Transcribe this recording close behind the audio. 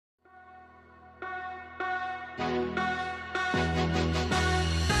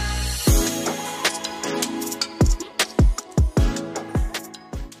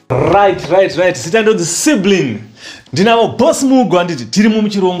Right. Sitando the sibling. Ndinavo boss mugo anditi tiri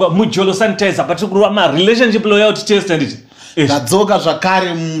muchirongwa Pamujolo Sanitizer but kurwa relationship loyalty test anditi. Tadzoka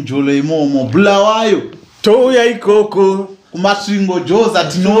zvakare mujolo imomo bulawayo. Touya ikoko. Kumasvingo joza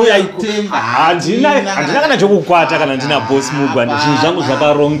tinouya itenga. Handina kana chokukwata kana ndina boss mugo andi zvinhu zvangu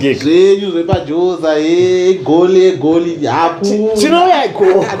zvakarongeka. Zvenyu zvepajoza goli hapu. Tinouya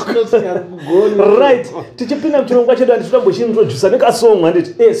ikoko. Right. Tichipinda muchirongwa chedu anditi tombochintroduce nekasong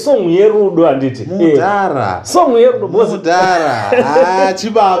anditi song yerudo anditi. Mudhara. Song yerudo boss. Mudhara.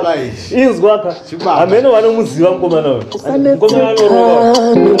 Chibaba ichi. Inzwaka. Amene vanomuziva mukomana uyu. Mukomana anorowa.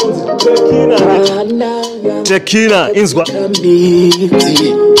 Tekina inzwa. Kune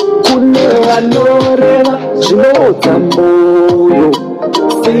vanoreva zvinodza moyo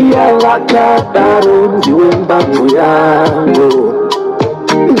siya vakadaro ndiwe mbabvu yangu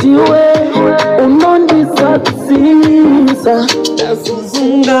ndiwe unondisatsisa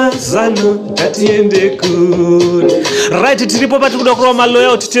ndazungazano ngatiende kure. Right, tiripo patikuda kurova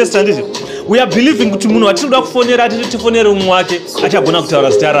loyalty test anditi. We are believing kuti munhu watinoda kufonera tifonere umwe wake achagona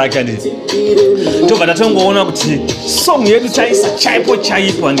kutaura zita rake anditi. Tobva tatongoona kuti song yedu taisa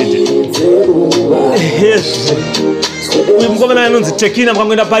chaipo anditi. Uyu mukomana anonzi Tekina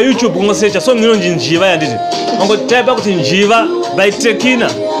mukangoenda paYouTube kungosecha song inonzi Njiva yanditi. Mangotaipa kuti Njiva by Tekina.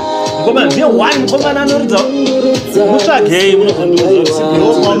 Mukomana ndiye one mukomana anoridza mutsvagei munozondiudza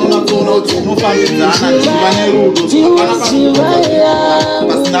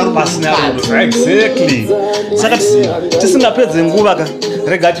pasina rudo. Exactly. Saka tisingapedze nguva ka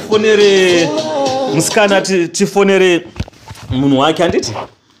rega tifonere musikana tifonere munhu wake anditi.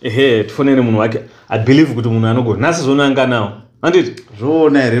 Tifonere munhu wake. I believe kuti munhu anogona nasi zonanga nawo anditi.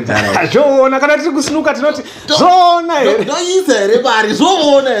 Zvoona here mudhara. Zvoona kana tiri kusinuka tinoti zvoona here. Ndoisa here pari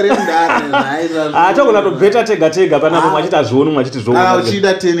zvoona here mudhara. Togona tobheta tega panapo mwachiti azvioni mwachiti zvoona.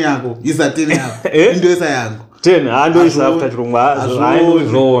 Uchida 10 yako isa 10 yako indoisa yangu 10 handoisa after chirongwa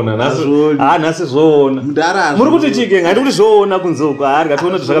haindozviona nasi zvoona. Mudhara muri kuti chike ngati kuti zvoona kunze uko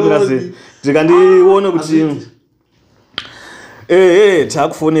ngatione kuti zvakamira sei ndikandione kuti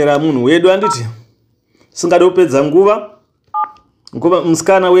takufonera munhu wedu anditi singade kupedza nguva.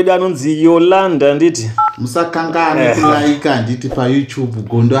 Musikana wedu anonzi Yolanda nditi. Musakangana kulaika nditi paYouTube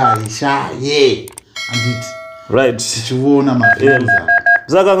gondo Harishaye anditi. Right. Tichiona maviews.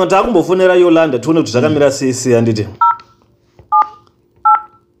 Saka takumbofonera Yolanda tione kuti zvakamira sei anditi.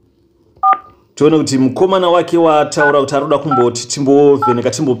 Tione kuti mukomana wake wataura kuti aroda kumboti timbovheneka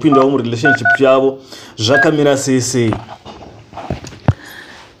timbopindawo murelationship yavo zvakamira sei.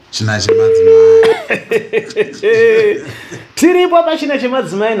 China chemadzimai. Tiripo pachina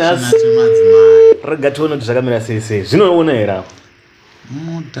chemadzimai nhasi. Rega tione kuti zvakamira sei. Zvinoona here apo.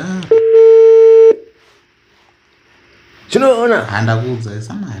 Mudhara. Zvinoona. Handakuudza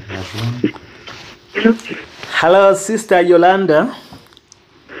isamari azviona. Hello sister Yolanda.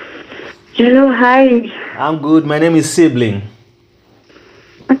 Hello, hi. I'm good. My name is Sibling.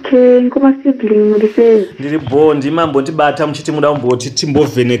 Okay, nkoma sibling ndise. Ndiri bo ndimambo ndibata muchiti muda kumboti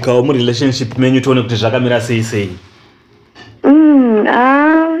timbovhenekawo mu relationship menyu tione kuti zvakamira sei.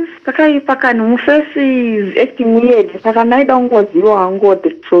 Pakaipa kana mufesi is acting weird. Saka naida ungoziva hango the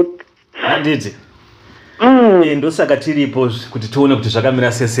truth. Handiti. Ndosaka tiripo kuti tione kuti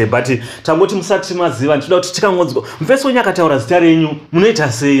zvakamira sei but tangoti musati maziva ndinoda kuti tikangonzwa mufesi wenyu akataura zita renyu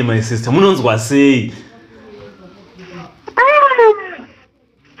munoita sei my sister munonzwa sei?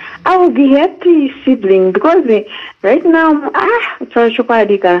 I will be happy, sibling, because right now, I'm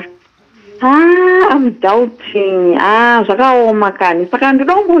doubting. Zvakaoma kani. Saka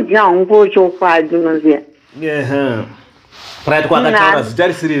ndinongodya hangu chokwadi unoziva. Right, kwakataura zita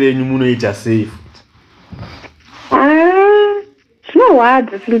risiri renyu munoita sei?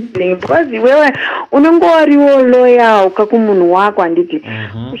 Zvinowadza sibling, because wewe unongoriwo loyal kakumunhu wako handiti.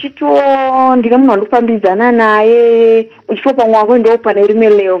 Uchitiwo ndine munhu andikufambidzana naye, uchitiwo pamwe wako ndo pane rimwe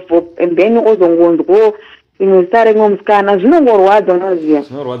level and then ozongonzwo imwe zita rimwe musikana zvinongorwadza unoziva.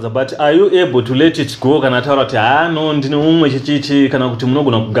 Zvinorwadza but are you able to let it go kana taura kuti no ndine umwe chichichi kana kuti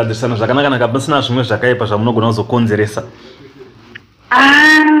munogona kugadzirisana zvakanaka kana pasina zvimwe zvakaipa zvamunogona kuzokonzeresa?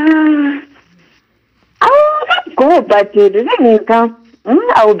 Go, but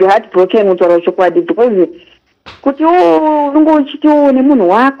I will be heartbroken kutaura chokwadi because kuti unongochitiwo nemunhu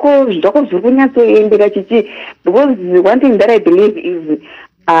wako zvako zviri kunyatsoendera chichi because one thing that I believe is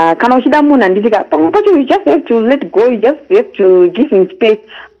kana uchida munhu handitika pamwe pacho you just have to let go, you just have to give him space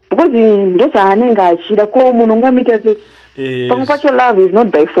because ndozvaanenge achida ko munhu ungamuita sei pamwe pacho love is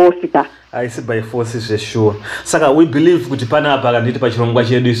not by force. haisi by force zvesure. Saka we believe kuti panapa kanditi pachirongwa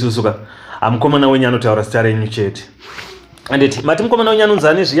chedu isusu ka amukomana wenyu anotaura zita renyu chete. Anditi mati mukomana wenyu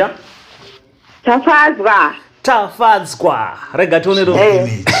anonzani zviya? Tafadzwa. Rega tione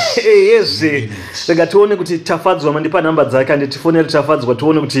yezve. Rega tione kuti Tafadzwa mandipa namba dzake anditi tifonere Tafadzwa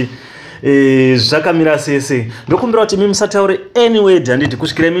tione kuti zvakamira sese. Ndokumbira kuti mimi musataure any word anditi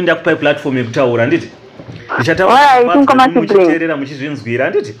kusvikira mimi ndakupai platform yekutaura anditi. Ndichataura muchiteerera muchizvinzwira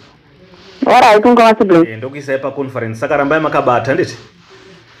anditi. Alright, naSibling. Ndokuisai paconference saka rambai makabata anditi.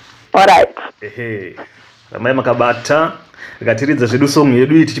 Alright. Rambai makabata. Rikatiridza zvedu song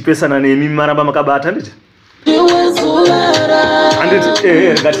yedu iti tichipesana nemi maramba makabata anditi. Anditi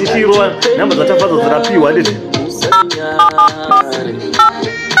rikatichirwa namba dzaTafadzwa dzirapiwa anditi.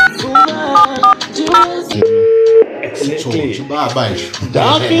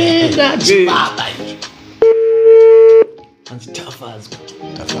 Tafadzwa.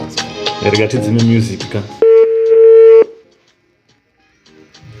 Rikatidzime music ka.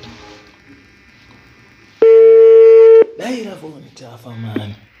 Daira phone Tafa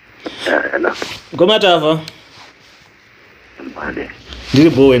man. Ngoma Tafa. Ndiri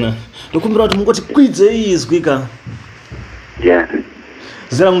bowena. Ndokumbira kuti mungoti kwidze izwi ka.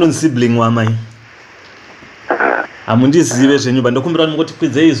 Zera muno naSibling wamai. Amundizive zvenyu ndokumbira kuti mungoti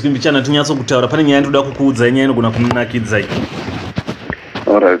kwidze izwi mbichana tinyatso kutaura pane nyaya ndoda kukuudza nyaya inogona kumunakidza.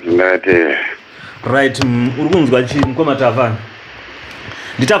 Right, uri kunzwa chii mukoma Tafa?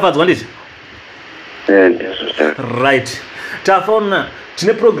 Nditafadzwa nditi? Right. Tafa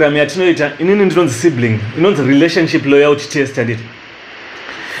tine program yatinoita inini ndinonzi naSibling, inonzi relationship loyalty test anditi.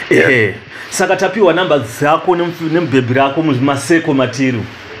 Saka tapiwa namba dzako nemubhebhi rako mumaseko matiri.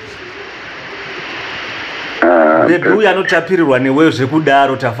 Bhebhi uyu anotapirirwa newewo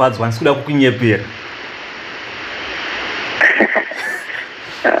zvekudaro Tafadzwa, ndisikuda kukunyepera.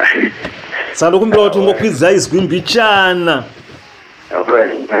 Saka ndokumbira kuti ungokwidza izwi mbichana.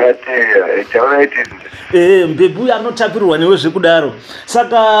 Mbebhi uyu anotapirirwa newe zvekudaro.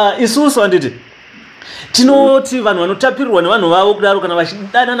 Saka isusu anditi tinoti vanhu vanotapirirwa nevanhu vavo kudaro kana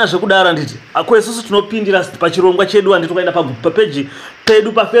vachidanana zvekudaro anditi. Ako isusu tinopindira pachirongwa chedu anditi ukaenda papeji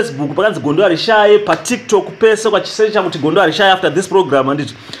pedu paFacebook pakanzi Gondo Harishaye, paTikTok pese ukachisearcha kuti Gondo Harishaye after this program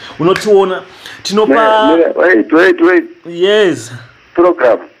anditi unotiona. Tinopa Wait. Yes.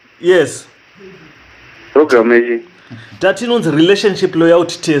 Program. Yes. Program eji. Tatinonzi relationship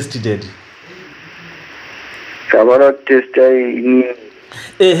loyalty test daddy. Kabara test ai.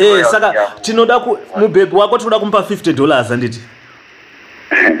 Saka tinoda mubhebhi wako tinoda kumupa $50 anditi.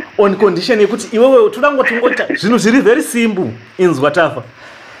 On condition yekuti iwewe tudangoti ngota zvinhu zviri very simple inzwa Tafa.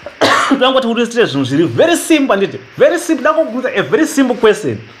 Tudangoti uristire zvinhu zviri very simple anditi. Very simple ndakubvunza a very simple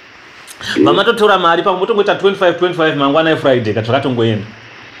question. Mama totora mari pamwe motongoita 25 mangwana eFriday katakatongoenda.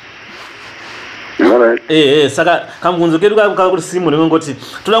 Saka kamubvunzo kedu kakuri simple ngoti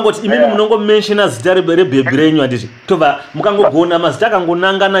tudangoti imimi munongomenshina zita rebhebhi renyu anditi. Tobva mukangogona mazita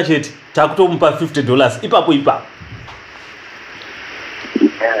akangonangana chete takutomupa $50 ipapo.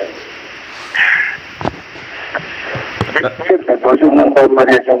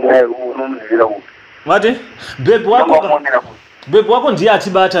 Mati? Bhebhi wako ndiye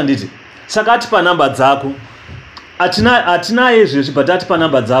atibata nditi. Saka atipa namba dzako. Atinaye zvesvi but atipa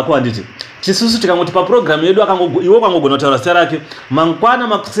namba dzako anditi. Tisusu tikangoti pa program yedu iwe kangogona kutaura zita rake mangwana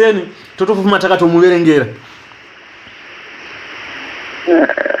makuseni totofuma takatomuverengera.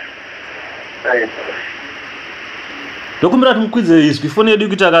 Ndokumbira kuti mukwidze izwi foni yedu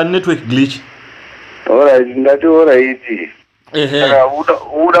kuita ka network glitch. Alright, ndatiora iti.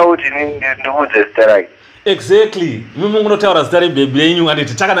 Uda kuti ndikudze zita rake. Exactly. Mimi munotaura zita rebhebhi renyu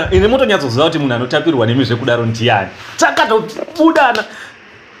anditi takana ine motonyatsoziva kuti munhu anotapirwa nemi zvekudaro ndiyani. Takatobudana.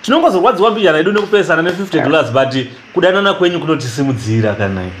 Tinongozorwadziwa mbijana yedu nekupesana $50 but kudanana kwenyu kunotisimudzira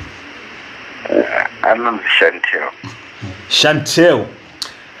kana. Anonzi Chantel.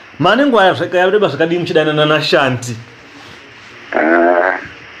 Mane nguva yakareba zvakadii muchidanana naShanti?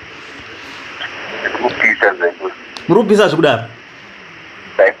 Murupisa zvekudaro?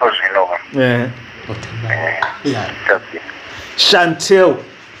 Daipo zvino. Chantel.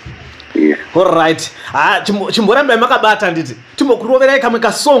 Alright. Chimborambai makabata nditi. Timbokuroverai kamwe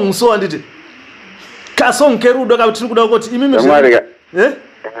kasong so anditi. Kasong kerudo ka tiri kuda kuti imimi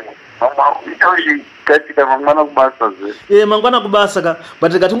mangwana kubasa ka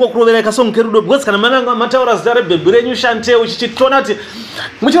but ngatingokuroverai kasong kerudo because kana mananga mataura zita rebhebhi renyu Chantel uchichitona kuti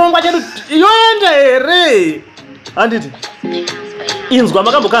muchirongwa chedu yoenda here anditi. Inzwa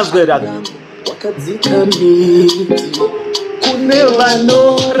makambokazwa here aka. Kune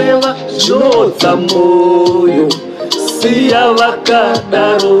vanoreva zvinodza moyo siya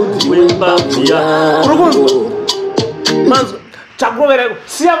vakadaro ndiwe mbabvu yangu. Chakurovera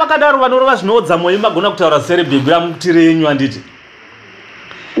siya vakadaro vanorova zvinodza moyo magona kutaura serebhebhu yamutiri yenyu handiti.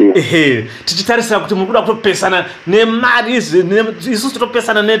 Tichitarisira kuti muri kuda kutopesana nemari isusu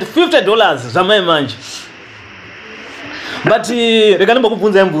totopesana net $50 zvamai manje. But rega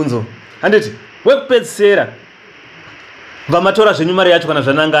ndimbokubvunzai mubvunzo handiti wekupedzisira vamatora zvenyu mari yacho kana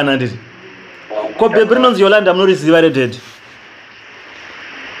zvanangana handiti ko bhebhi rinonzi Yolanda munoriziva redhead?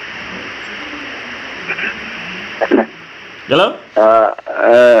 Hello?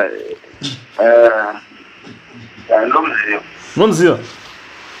 Nomziva?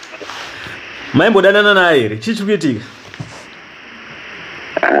 Maimbodanana naye here chii chiri kuitika?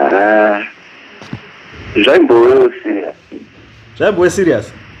 Zvaimbove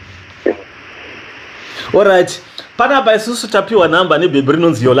serious? Alright, panapa isusu tapiwa namba nebhebhi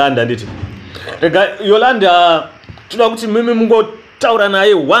rinonzi Yolanda nditi. Rega Yolanda toda kuti mimi mungotaura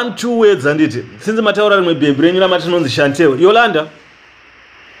naye 1-2 words handiti. Since mataura rimwe bhebhi renyu ramati rinonzi Shanteo. Yolanda?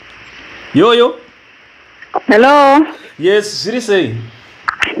 Yoyo? Hello? Yes, zviri sei?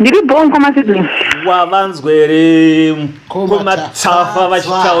 Ndiri bongo naSibling. Wavanzwa here komatsafa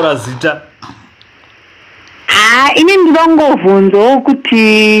vachitaura zita? Ini ndinongovhunzawo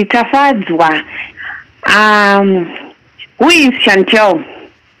kuti tafadzwa. Who is Chantel?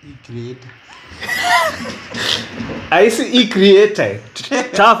 Haisi e-creator.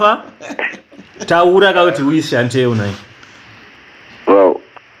 Tafa? Taura kuti who is Chantel nai? Well.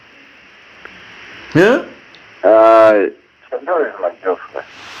 Yeah? Chantel is my girlfriend.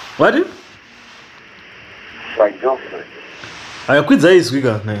 What? My girlfriend. Ayakwidza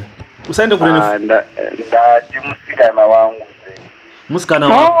izwika nai. Usaende kule ndati musikana wangu. Musikana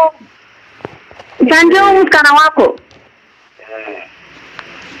wako? Chantel musikana wako?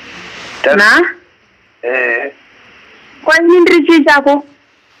 Na? Kwani ndiri chii chako?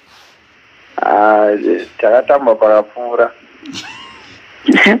 Takatamba pakapfuura.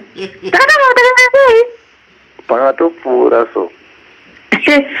 Pakatopfuura so.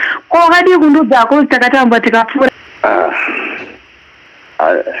 Ko wakadi kundudzako takatamba tikapfuura.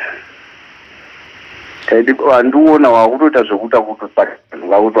 Wandiona wakutoita zvekuta kutosaka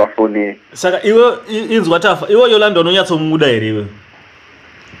vakutofone. Saka iwe inzwa Tafa, iwe Yolanda unonyatsomuda here iwe?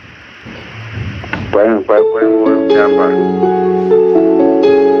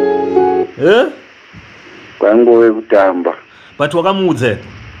 Kwangove kutamba. But wakamuudza?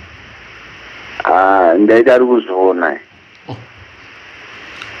 Ndaita ari kuzviona.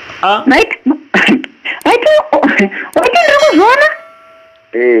 Waiti ndiri kuzviona?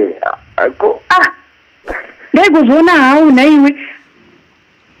 Ndaikuzviona hauna iwe.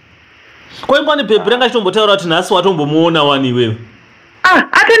 Kwaimbani bhebhi ranga chitombotaura kuti nhasi watombomuona wani iwewe?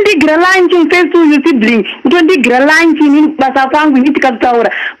 Atondigira lunch mufesi uyu Sibling. Utondigira lunch ini basa kwangu ini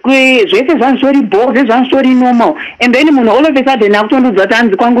tikataura. Zvese zvanzori ball, zvese zvanzori normal. And then munhu all of a sudden akutondudza kuti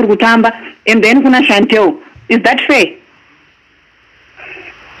hanzi kwangu uri kutamba. And then kuna Chantel. Is that fair?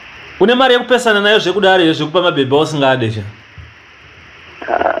 Une mari yekupesana nayo zvekudaro izvo zvekupa mabhebhi ausingade cha?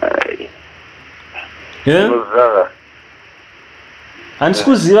 Handisi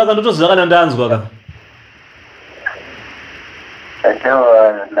kuziva kana ndotoziva kana ndanzwa ka.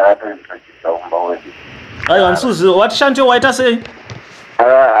 Aiwa handisi kuziva. Wati Chantel waita sei?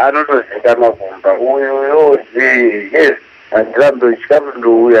 Anotozikanwa kumba uyo yes handirambe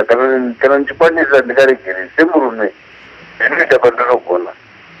ndouya kana ndichikwanisa ndikaregere semurume ndinoita pandinogona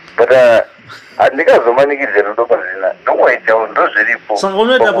but handikazomanikidze rudo pazvina ndowaitawo ndozviripo. Saka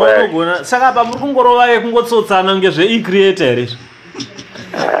unoita paunogona. Saka apa muri kungorovaye kungotsotsana ngezve-e-creator here izvo?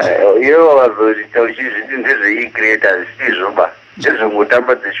 Ivo vazoita uchizviti ndezve-e-creator zvisizvoba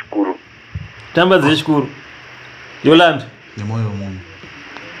ndezvengotamba dzechikuru. Tamba dzechikuru. Yolanda? Nemoyo womunhu.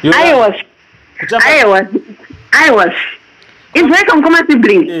 I was. Inzweka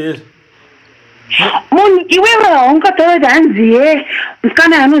naSibling. Yes. Munhu iwewe haungataura kuti hanzi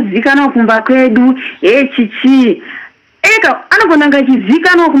musikana anozivikanwa kumba kwedu chichi. Eka anogona anga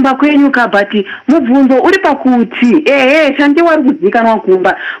achizivikanwa kumba kwenyu ka but mubvunzo uri pakuti Chantel wari kuzivikanwa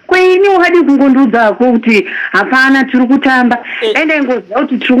kumba kweini wakadi kungondiudzako kuti hapana tiri kutamba ende ngoziva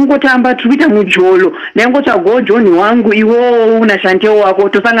kuti tiri kungotamba tiri kuita mujolo ndaingotsvaga John wangu iwowo una Chantel wako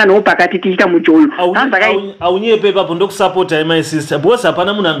tosanganawo pakati tichiita mujolo. Aunyepe ipapo ndokusapota my sister because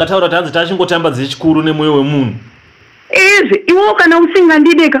hapana munhu angataura kuti hanzi tachingotamba dzechikuru nemwoyo wemunhu. Iwo kana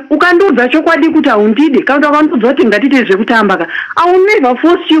usingandideka ukandiudza chokwadi kuti haundide kana ukandiudza kuti ngatiite zvekutamba ka I will never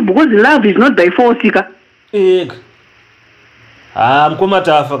force you because love is not by force ka. Mukoma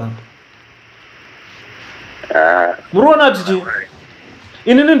Tafa ka. Muriona kuti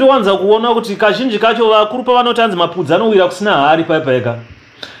inini ndowanza kuona kuti kazhinji kacho vakuru pavanoti anzi mapudzi anowira kusina hari paipaika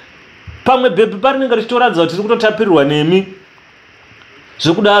pamwe bhebhi parinenge richitoratidza kuti tiri kutotapirirwa nemi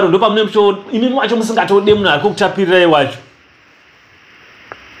zvekudaro ndo pamune imimi wacho musingatode munhu ari kukutapirirai wacho.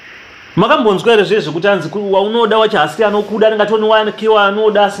 Makambonzwa here zvezvo kuti anzi waunoda wacho hasi anokuda anengatoniwakiwa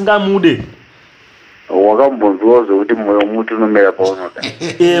anoda asingamude. Wakambonzwa zvokuti mwoyo muti unomera paunoda.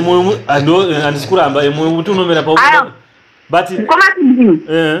 Handisi kuramba mwoyo muti unomera paunoda. But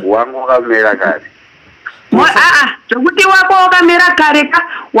wangu wakamera kare. Zvokuti wako wakamera kare ka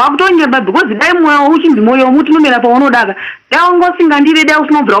wakutonyeba because dai mwoyo uchinzi mwoyo muti unomera paunodaka dai wangosingandire dai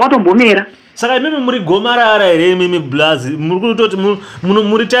usinobvira wakatombomera. Saka imimi muri gomarara here imimi blazi muri kutoti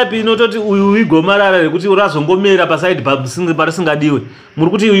muri type inototi uyu igomarara rekuti urazongomera pasaidi parisingadiwe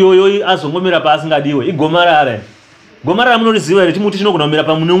muri kuti uyoyo azongomera paasingadiwe igomarara. Gomarara munoriziva here chimuti chinogona kumera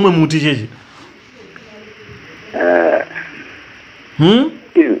pamune umwe muti cheche.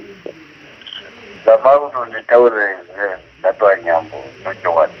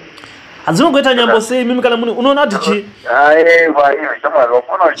 Hadzinongoita nyambo sei mimi kana muni unoona kuti chi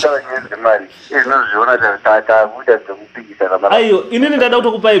aiyo inini ndada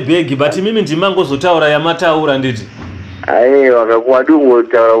kutokupai bhegi but mimi ndimangozotaura yamataura nditi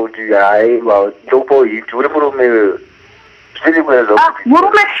wakakuwadungotaura kuti ndopo hiti uri murume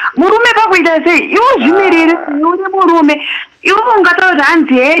murume pakuita sei iwo zvimerere uri murume iwo ungataura kuti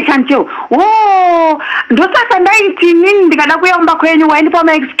hanzi chanchewo ndosaka ndaiti inini ndikada kuya kumba kwenyu waindipa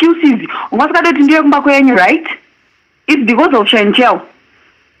maexcuses ungasikatoti ndiye kumba kwenyu right its because of chanchewo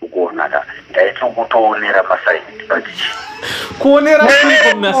kuonaka ndaiti kutoonera masaidi batichi kuonera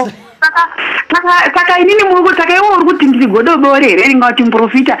saka inini saka iwo uri kuti ndiri godobore here ringati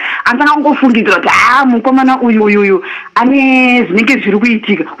muprofita ansanga kungofungidzira kuti mukomana uyu ane zvinenge zviri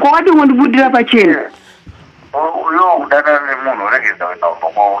kuitika kwawati ungondibudira pachena uyo udana nemunhu uregedza kuenda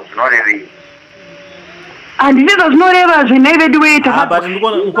kumboko zvinorevei handizvo zvinoreva zvenaivedweta but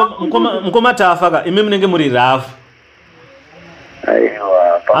mukoma tafaka imi munenge muri rafu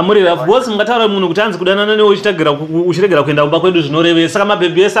amuri rafu bosi mungataura munhu kuti anzi kudanana newe uchiregera kuenda kumba kwedu zvinorevei saka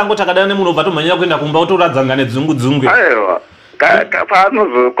mabhebhi ese angoti akadana nemunhu ubva tomhanyira kuenda kumba utoradzanga nedzungu aiwa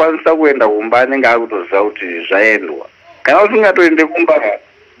paanozokwanisa kuenda kumba anenge akutoziva kuti zvaendwa kana usingatoende kumba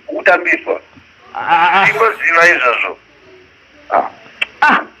kutambiswa ingoziva izvozvo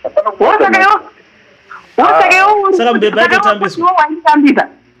saka mubhebhi aitotambiswa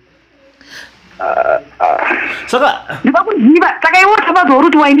saka ndipakuziva saka iwo tabazouri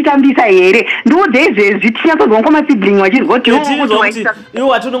kuti wainditambisa here ndiudze izvezvi tinyatsozwa naSibling wachizwa kuti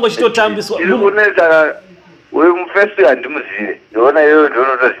iwo ati unenge uchitotambiswa kunetaka uyu mufesti handimuzive ndiona iyoyo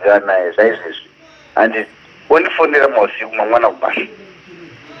ndionotoziva naye zvaizvezvi handiti ondifonera mausiku mamwana kubasa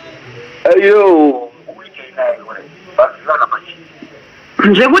iyo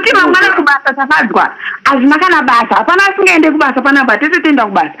zvekuti mangwana kubasa tafadzwa hazvina kana basa hapana asingaende kubasa panapa tese toenda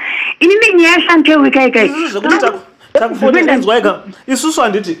kubasa inini nyaya shanteweikaikai takufonenzwaika isusu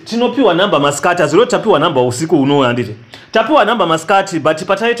handiti tinopiwa namba masikati hazviroti tapiwa namba usiku unowo handiti tapiwa namba masikati but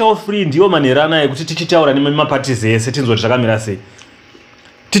pataitawo free ndiyo manherana ekuti tichitaura nemapatizi ese tinzwa kuti zvakamira sei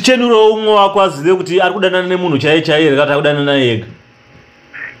tichenurewo umwe wako azive kuti ari kudanana nemunhu chaiye chaiye rekati akudanana ega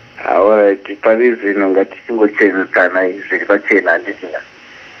alright pane zvino ngatichingochenutsana zviri pachena handitina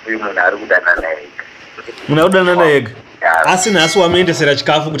uyu munhu ari kudanana ega munhu ari kudanana ega asi nhasi wamuendesera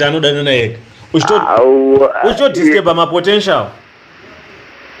chikafu kuti anodanana ega uchitodisturba mapotential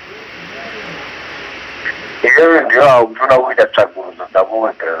iyoyo ndiyo toda kuita tsvagurudzo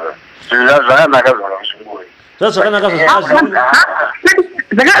dzamuwega zvakanaka zvakamusunguri zvakanaka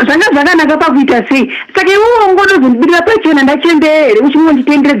zvakanaka pakuita sei saka iwo ungodozondibudira pachena ndachembere here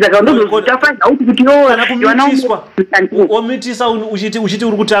uchingonditenderedza kaundozotafaza uti kuti omitisa uchiti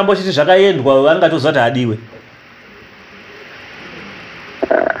uri kutamba uchiti zvakaendwa vangatozva kuti hadiwe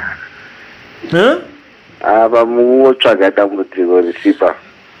apa muotsvaga dambudziko risipa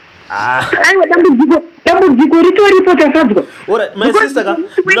aiwa dambudziko ritoripo tafadzwa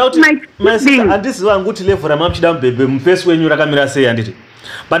handiziva hangu kuti levhu ramamuchida mubhebhe mufesi wenyu rakamira sei handiti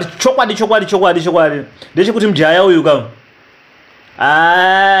but chokwadi ndechekuti mujaya uyu kam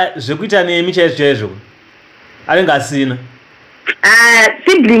zvekuita nemi chaizvo anenge asina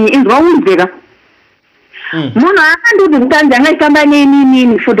Sibling inzwa unzeka munhu akandiudza kuti anzi angaitamba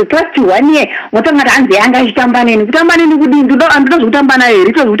neni for the past 1 year watanga kuti anzi angachitamba neni kutamba neni kudii handitozokutamba nayo here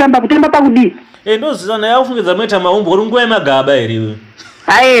itozokutamba kutamba pakudii ndoziva naye aufungidza muita maumbo uri nguva yemagaba here iwe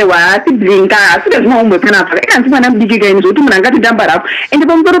aiwa Sibling asika zvimaumbwe panapa ikanzi mwana mudiki kaini zvokuti munhu angatitamba rapo ende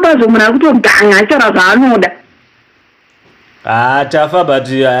pamusoro pazvo munhu ari kutoganga achitaura zvaanoda tafa but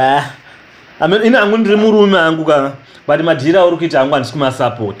ini hangu ndiri murume hangu kana but madhira uri kuita hangu handisi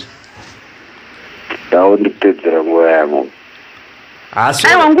kumasapota. Ndapedzera nguva yangu.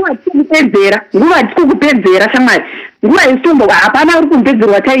 Aiwa, nguva tikukupedzera shamwari. Nguva isitombo hapana uri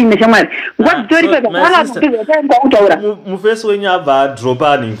kupedzerwa taime shamwari. Nguva dzitori hapana uri kupedzerwa taime kwautaura. Mufesi wenyu abva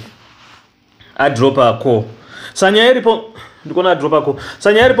adropa ko. Sanyaya iripo ndikona adropa ko.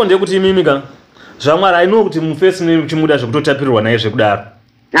 Sanyaya iripo ndeyekuti imimika zvamwari ainowo kuti mufesi muchimuda zvekutotapirirwa naye zvekudaro.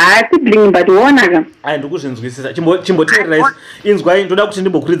 Sibling but wonaka. Ndikuzvinzwisisa. Chimboteerera isi. Inzwai ndoda kuti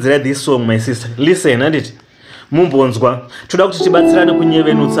ndimbokuridzira this song my sister. Listen handiti. Mumbonzwa. Toda kuti tibatsirane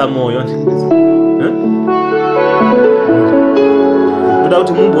kunyevenutsa mwoyo. Toda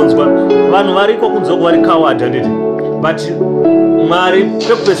kuti mumbonzwa. Vanhu variko kunze vari coward handiti. But Mwari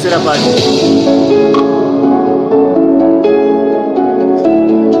pekupesera pacho.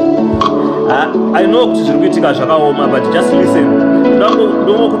 I know kuti zviri kuitika zvakaoma but just listen.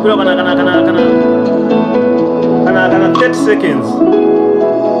 Ndongokupira kana 30 seconds.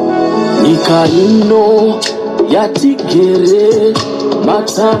 Nyika ino yatigere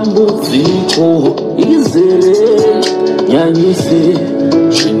matambudziko izere nyanyise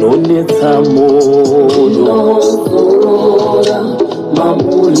zvinonetsa moyo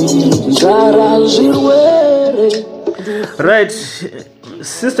mamuri nzara zvirwere. Right,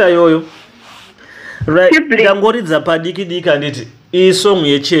 sister yoyo. Right, ndangoridza padiki handiti. Iyi song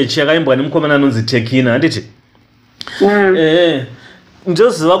yechechi yakaimbwa nemukomana anonzi Tekina handiti.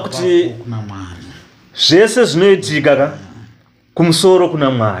 Ndoziva kuti zvese zvinoitika kumusoro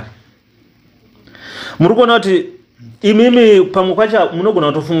kuna Mwari. Muri kuona kuti imimi pamwe kwacho munogona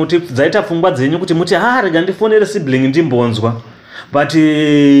kutofunga kuti dzaita pfungwa dzenyu kuti muti rega ndifonere sibling ndimbonzwa, but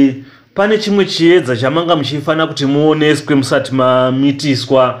pane chimwe chiedza chamanga muchifana kuti muoneswe musati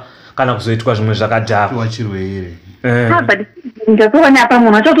mamitiswa kana kuzoitwa zvimwe zvakadhakwa. Ndatoona apa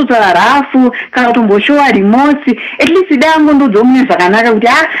munhu achatotora rafu kana kutomboshowa remotsi at least dango ndodzomune zvakanaka kuti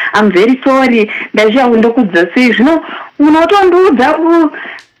I'm very sorry ndazviya kundokudza sei zvino munhu otondoudza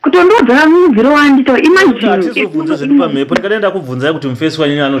kutondoudza muziro wandito imagine. Atizobvunza zviri pamhepo. Ndikadaenda kubvunzai kuti mufesi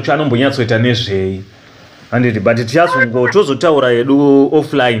wanyu anombonyatsoita nezvei handiti, but tichazongo tozotaura hedu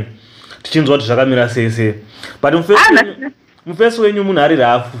offline tichinzwa kuti zvakamira sei. But mufesi wenyu munhu ari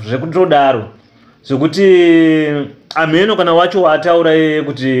rafu zvekutodaro zvekuti ameno kana wacho wataura yeye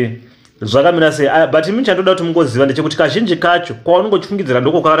kuti zvakamira sei. But imi chandoda kuti mungoziva ndechekuti kazhinji kacho kwaunongochifungidzira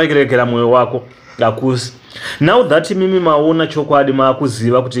ndoko kwakarekerekera mwoyo wako akusi. Now that mimi maona chokwadi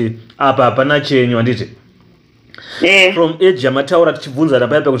maakuziva kuti apa hapana chenyu handiti. From age yamataura tichibvunzana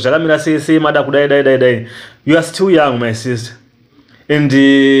paya kuti zvakamira sei mada kudai. You are still young my sister and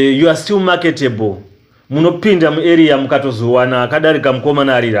you are still marketable. Munopinda muarea mukatozowana akadarika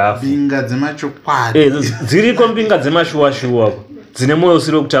mukomana ari rafu. Mbinga dzemachokwadi. Dziriko mbinga dzemashuwa dzine mwoyo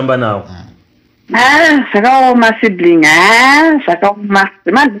usiri kutamba nawo. Zvakaoma sibling. Zvakaoma.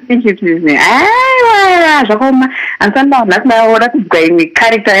 Zvemazvichitizi. Zvakaoma. Ansandaona kudzwa imwe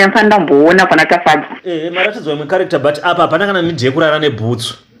character yansandamboona pana tafadza. Maratidzwa imwe character but apa hapana kana nidhe kurara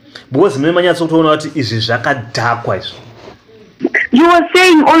nebhutsu. Because mune manyatso kutoona kuti izvi zvakadhakwa izvi. You were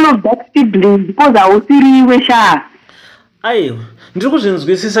saying all of that sibling because hausiriwe sha. Aiwa, ndiri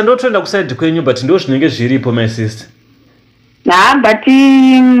kuzvinzwisisa ndotoenda kuside kwenyu but ndo zvinenge zviripo my sister. But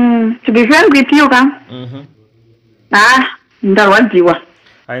to be frank with you ndarwadziwa.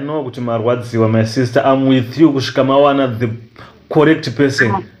 I know kuti marwadziwa my sister. I'm with you kusvika mawana the correct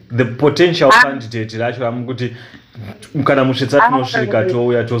person, the potential candidate lacho amukuti kana musvitsa tinosvika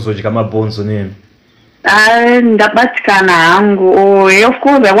touya tozodya mabhonzo nemi. Ndabatikana hangu. Of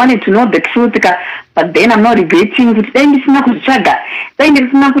course I wanted to know the truth but then I'm not regretting kuti dai ndisina kuzvitsvaga dai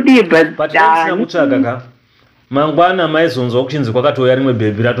ndisina kudii but ndisina kutsvaga ka mangwana maizonzwa kuchinzi kwakatouya rimwe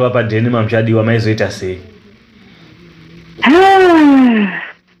bhebhi ratova padheni mamuchadiwa maizoita sei?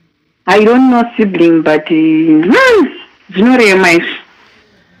 I don't know sibling but zvinorema izvi.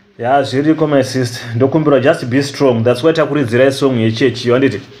 Zviriko my sister. Ndokumbirwa just be strong. That's why takuridzirai song yechechi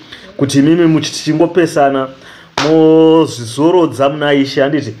handiti kuti mimi muchingopesana mozvizorodza muna Ishe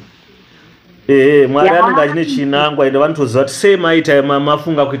handiti. Mwari anenge achine chinangwa ende vanotoziva kuti sei maita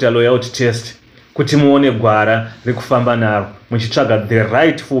mafunga kuita loyalty test kuti muone gwara rekufamba naro muchitsvaga the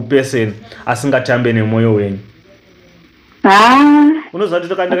rightful person asingatambe nemwoyo wenyu. Unoziva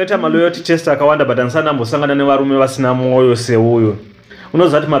kuti ndakaita maloyalty test akawanda but andisandambosangana nevarume vasina mwoyo seuyo.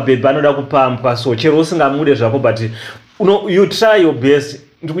 Unoziva kuti mabhebhi anoda kupambwa so chero usingamude zvako but you try your best.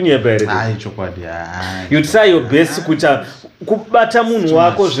 Ndikunyeba here. You try your best kuita kubata munhu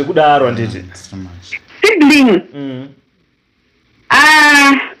wako zvekudaro handiti. Sibling.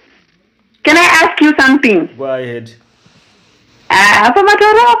 Can I ask you something? Go ahead. Apa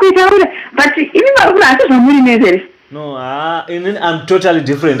matoro kuita ule but ini vari kuti asi zvamuri nezere. No, I'm totally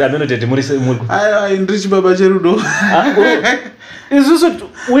different. I'm not a demorisi. I enrich Baba Cherudo. It's also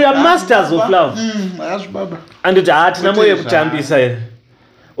we are masters of love. Yes, Baba. And it's art namoyo kutambisa ere.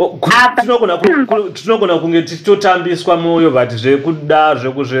 Tinogona kunge tichitotambiswa moyo but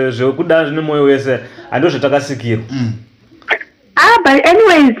zvekuda nemoyo wese handizvo takasikirwa. But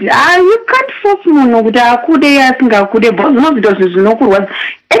anyways, you can't force munhu kuti akude asingakude because zvinozvito zvinokurwadza.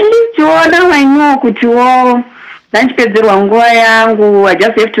 At least now I know kuti ndachipedzerwa nguva yangu, I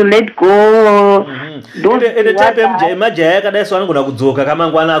just have to let go. Ende type emajaya yakadai so anogona kudzoka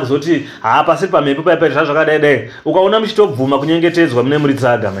kamangwana akuzoti pasiri pamhepo paipetsa zvakadai ukaona muchitobvuma kunyengetedzwa mune muri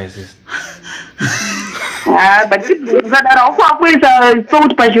tsaga my sister. But ukadara ukwakuisa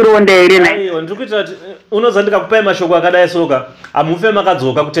sauti pachironda here na. Aiwa ndiri kuitira kuti unoza ndikakupai mashoko akadai soka hamufe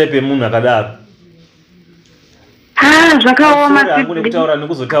makadzoka kutype emunhu akadaro. Zvakaoma. Hanguni kutaura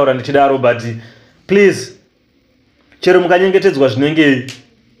nekuzotaura ndichidaro but please chero mukanyengetedzwa zvinenge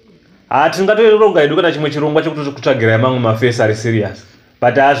tingatoronga hedu kana chimwe chirongwa chekuti kutsvagirai mamwe mafesi ari serious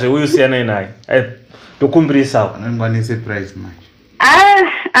but uyu siyanai naye tokumbirisawo anongwane surprise manje.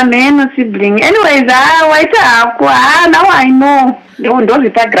 Amen naSibling. Anyways, waita hako. Now I know.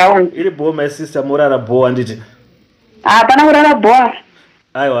 Ndozita ground. Iri bo my sister morara bo anditi. Pana morara bo.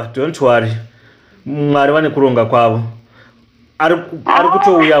 Aiwa, don't worry. Mwari vane kuronga kwavo. Ari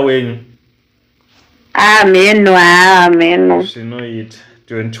kutouya wenyu. Amen. Amen. Zvinoita.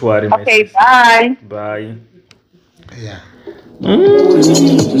 Don't worry. Okay, bye. Bye. Yeah.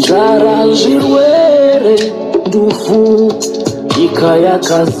 Nzara zvirwere ndufu nyika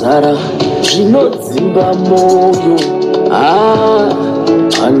yakazara zvinodzimba moyo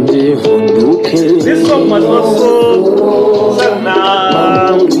handivhunduke. This song must also serve na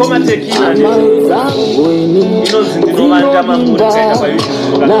komatekina inonzi ndinovanda mamuri kaita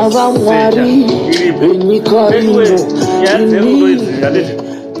paYouTube navamwari venyika ino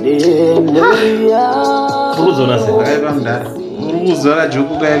kuzona Vakaiva kuzora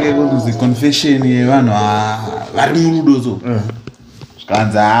jokuka yake kunzi confession yevanhu vari murudo so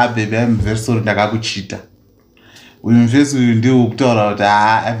zvikanzi baby I'm very sorry ndakakuchita. Uyu mufesi uyu ndiwo kutaura kuti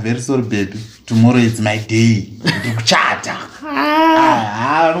I'm very sorry baby tomorrow is my day ndikuchata.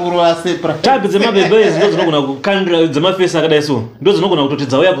 Anokurova sepra type dzemabebe ndo dzinogona kukandira dzemafesi akadai so ndo dzinogona kutoti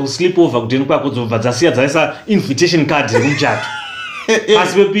dzauya kusleep over kuti kwako dzobva dzasiya dzaisa invitation card yekumuchato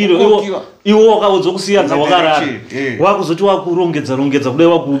pasi pepiro iwo wakaudzwa kusiya dzawakarara wakuzoti wakurongedza kudai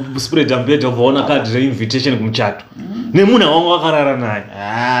wakuspreada mbedha ubvaona kadi reinvitation kumuchato nemunhu wanga wakarara naye.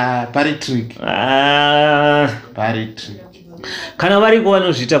 pari trick kana variko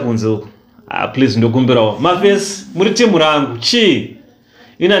vanozviita kunze uko please ndokumbirawo mafesi muri timu rangu chii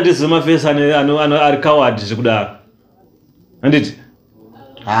ina ndizive mafesi ari coward zvekudaro handiti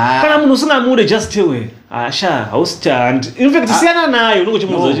kana munhu usingamude just tell her sha haustand in fact siyana nayo unongo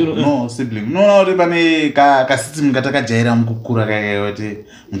chimuudza chiro no sibling unoona kuti pane kasistem katakajaira mukukura kake kuti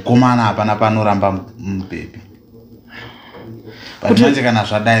mukomana hapana panoramba mubhebi kuti manje kana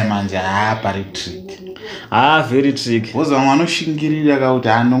zvadai manje pari trick very trick boza vamwe vanoshingirira kauti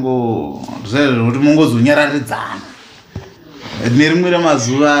anongo kuti mungozonyararidzana nerimwe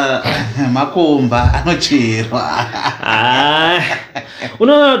remazuva makomba anocherwa.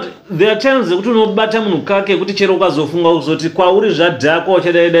 Unoona kuti there are times dzekuti unobata munhu kake kuti chero ukazofunga kuzoti kwauri zvadhakwa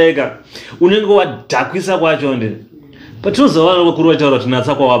uchadaidaika unenge wadhakwisa kwacho nde patinozova vakuru vataura kuti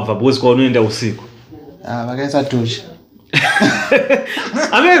natsa kwawabva bosi kwaunoenda usiku vakaisa tochi.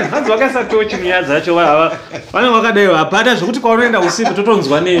 Amen, hanzi vakaisa tochi nyaya dzacho vane vakadai hapana zvekuti kwaunoenda usiku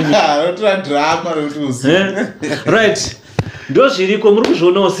totonzwa nemi rotora drama rokuti usiku right. Ndo Zviriko muri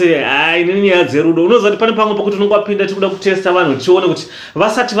kuzvionawo sei inini nyaya dzerudo unoziva kuti pane pamwe pokuti unenge wapinda tikuda kutesta vanhu tione kuti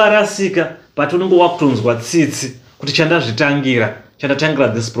vasati varasika but unenge wakutonzwa tsitsi kuti chandatangira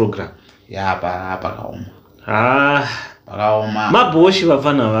this program pakaoma mabhoshi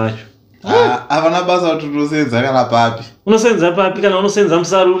vafana vacho havana basa kuti unosenza kana papi unosenza papi kana unosenza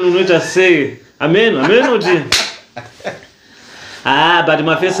musaruni unoita sei amen kuti but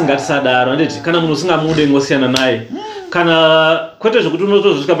mafesi ngatisadaro handiti kana munhu usingamude ngosiyana naye kana kwete zvokuti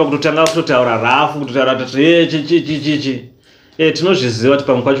unotozvika pakutotanga kutotaura rafu kutotaura kuti chichi tinozviziva kuti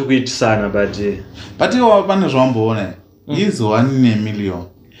pamwe kwacho kuitisana but iwo pane zvamboona is 1 million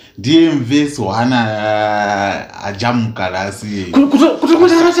ndiye mvesi wana ajamuka rasi kuti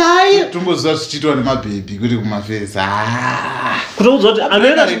kutaura chai tomboziva zvichiitwa nemabhebhi kuti kumafesi kutoudzwa kuti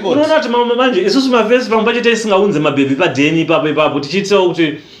unoona kuti manje isusu mafesi pamwe pacho taisingaunze mabhebhi padheni ipapo tichiitirawo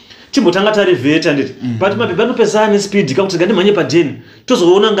kuti chimbotanga tarivheta nditi but mapepa anopesana nespeed kakuti ngandimhanye padheni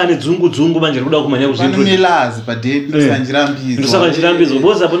tozoona ngane dzungu manje rikuda kumhanya kuzvintomelazi padheni ndosaka nchirambidzwa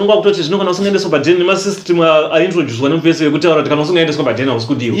because apo nonga kutoti zvino kana usingaendeswa padheni nemasystem aintroducwa nemufesi wekutaura kuti kana usingaendeswa padheni hausi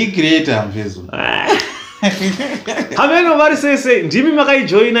kudiwa icreator mfezo hameno vari sei ndimi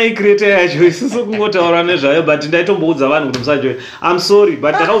makaijoina icreator yacho isiso kungotaura nezvayo but ndaitomboudza vanhu kuti musajoina I'm sorry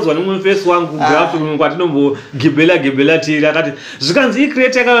but ndakaudzwa nemumwe mufesi wangu grafu kwatinombogibela tiri akati zvikanzi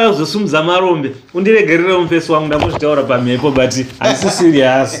icreator yakazosumudza marombe undiregerere mufesi wangu ndambozvitaura pamhepo but handisi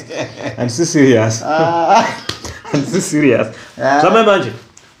serious zvamai manje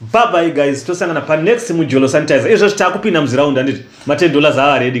bye guys tosangana panext Pamujolo Sanitizer izvo zvitakupinda muziraunda nditi $10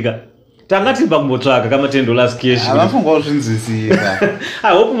 avaredi ka tanga tiri pakumbotsvaga kama $10 cash avafunga kuzvinzwisisa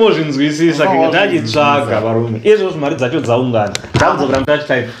hope mozvinzwisisa ndachitsvaga varume izvo mari dzacho dzaungana ndakuzokura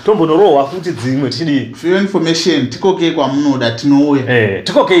mutachitime tombonorohwa futi dzimwe tichidii for your information tikoke kwamunoda tinouya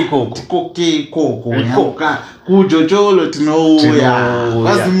tikoke ikoko kujocholo tinouya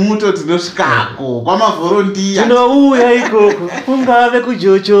kwazimuto tinosvikako kwamavhorondiya tinouya ikoko kungave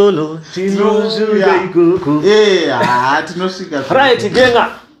kujocholo tinosvika ikoko tinosvika right genga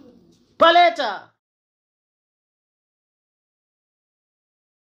Paleta.